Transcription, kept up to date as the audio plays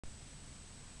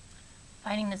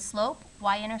Finding the slope,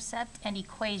 y-intercept, and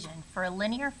equation for a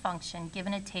linear function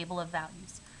given a table of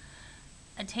values.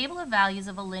 A table of values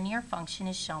of a linear function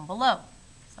is shown below.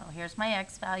 So here's my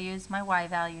x values, my y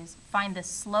values. Find the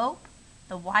slope,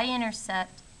 the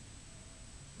y-intercept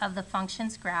of the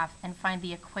function's graph, and find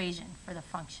the equation for the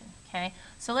function, okay?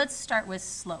 So let's start with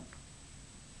slope,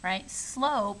 right?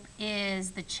 Slope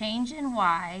is the change in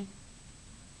y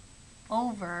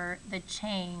over the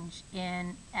change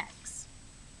in x.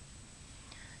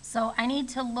 So I need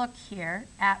to look here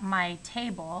at my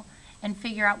table and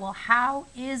figure out, well, how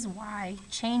is y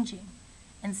changing?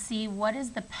 And see what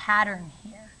is the pattern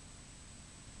here.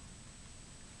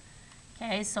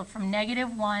 Okay, so from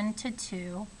 -1 to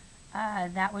 2,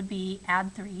 that would be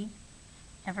add 3.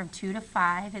 And from 2 to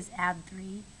 5 is add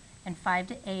 3. And 5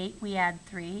 to 8, we add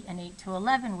 3. And 8 to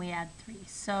 11, we add 3.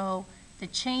 So the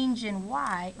change in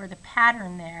y, or the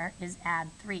pattern there, is add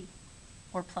 3,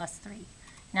 or plus 3.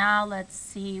 Now let's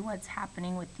see what's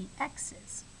happening with the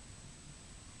x's.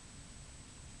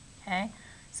 Okay,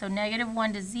 so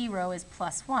 -1 to 0 is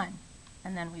plus 1.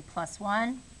 And then we plus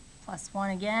 1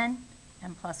 again,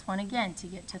 and plus 1 again to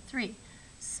get to 3.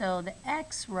 So the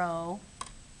x row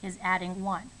is adding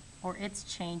 1, or its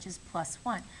change is plus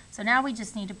 1. So now we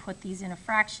just need to put these in a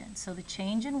fraction. So the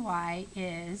change in y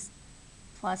is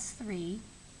plus 3,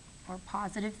 or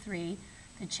positive 3.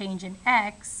 The change in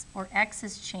x, or x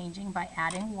is changing by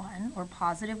adding 1, or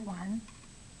positive 1.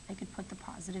 I could put the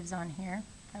positives on here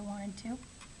if I wanted to.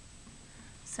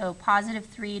 So positive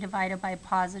 3 divided by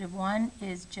positive 1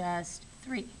 is just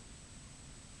 3.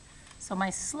 So my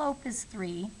slope is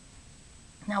 3.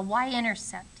 Now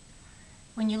y-intercept.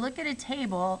 When you look at a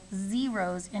table,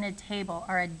 zeros in a table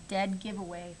are a dead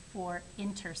giveaway for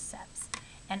intercepts.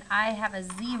 And I have a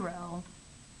 0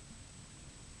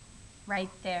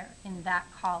 right there in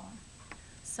that column.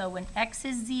 So when x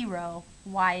is 0,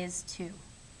 y is 2.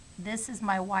 This is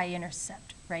my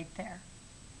y-intercept right there,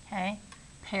 okay,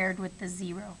 paired with the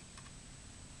 0.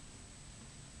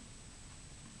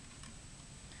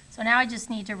 So now I just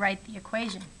need to write the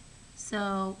equation.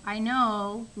 So I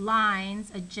know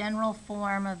lines, a general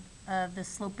form of the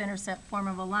slope-intercept form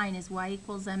of a line is y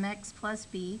equals mx plus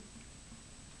b.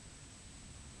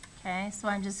 Okay, so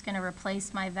I'm just going to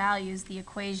replace my values, the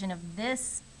equation of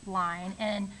this line,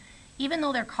 and even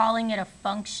though they're calling it a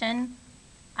function,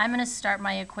 I'm going to start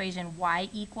my equation y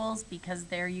equals, because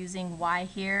they're using y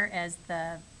here as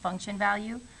the function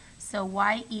value. So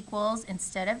y equals,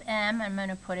 instead of m, I'm going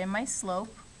to put in my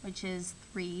slope, which is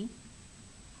 3,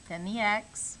 then the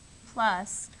x,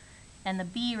 plus, and the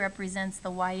b represents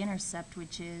the y-intercept,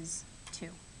 which is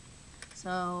 2.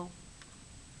 So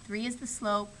 3 is the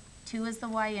slope, 2 is the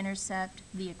y-intercept.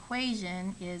 The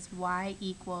equation is y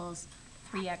equals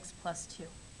 3x plus 2.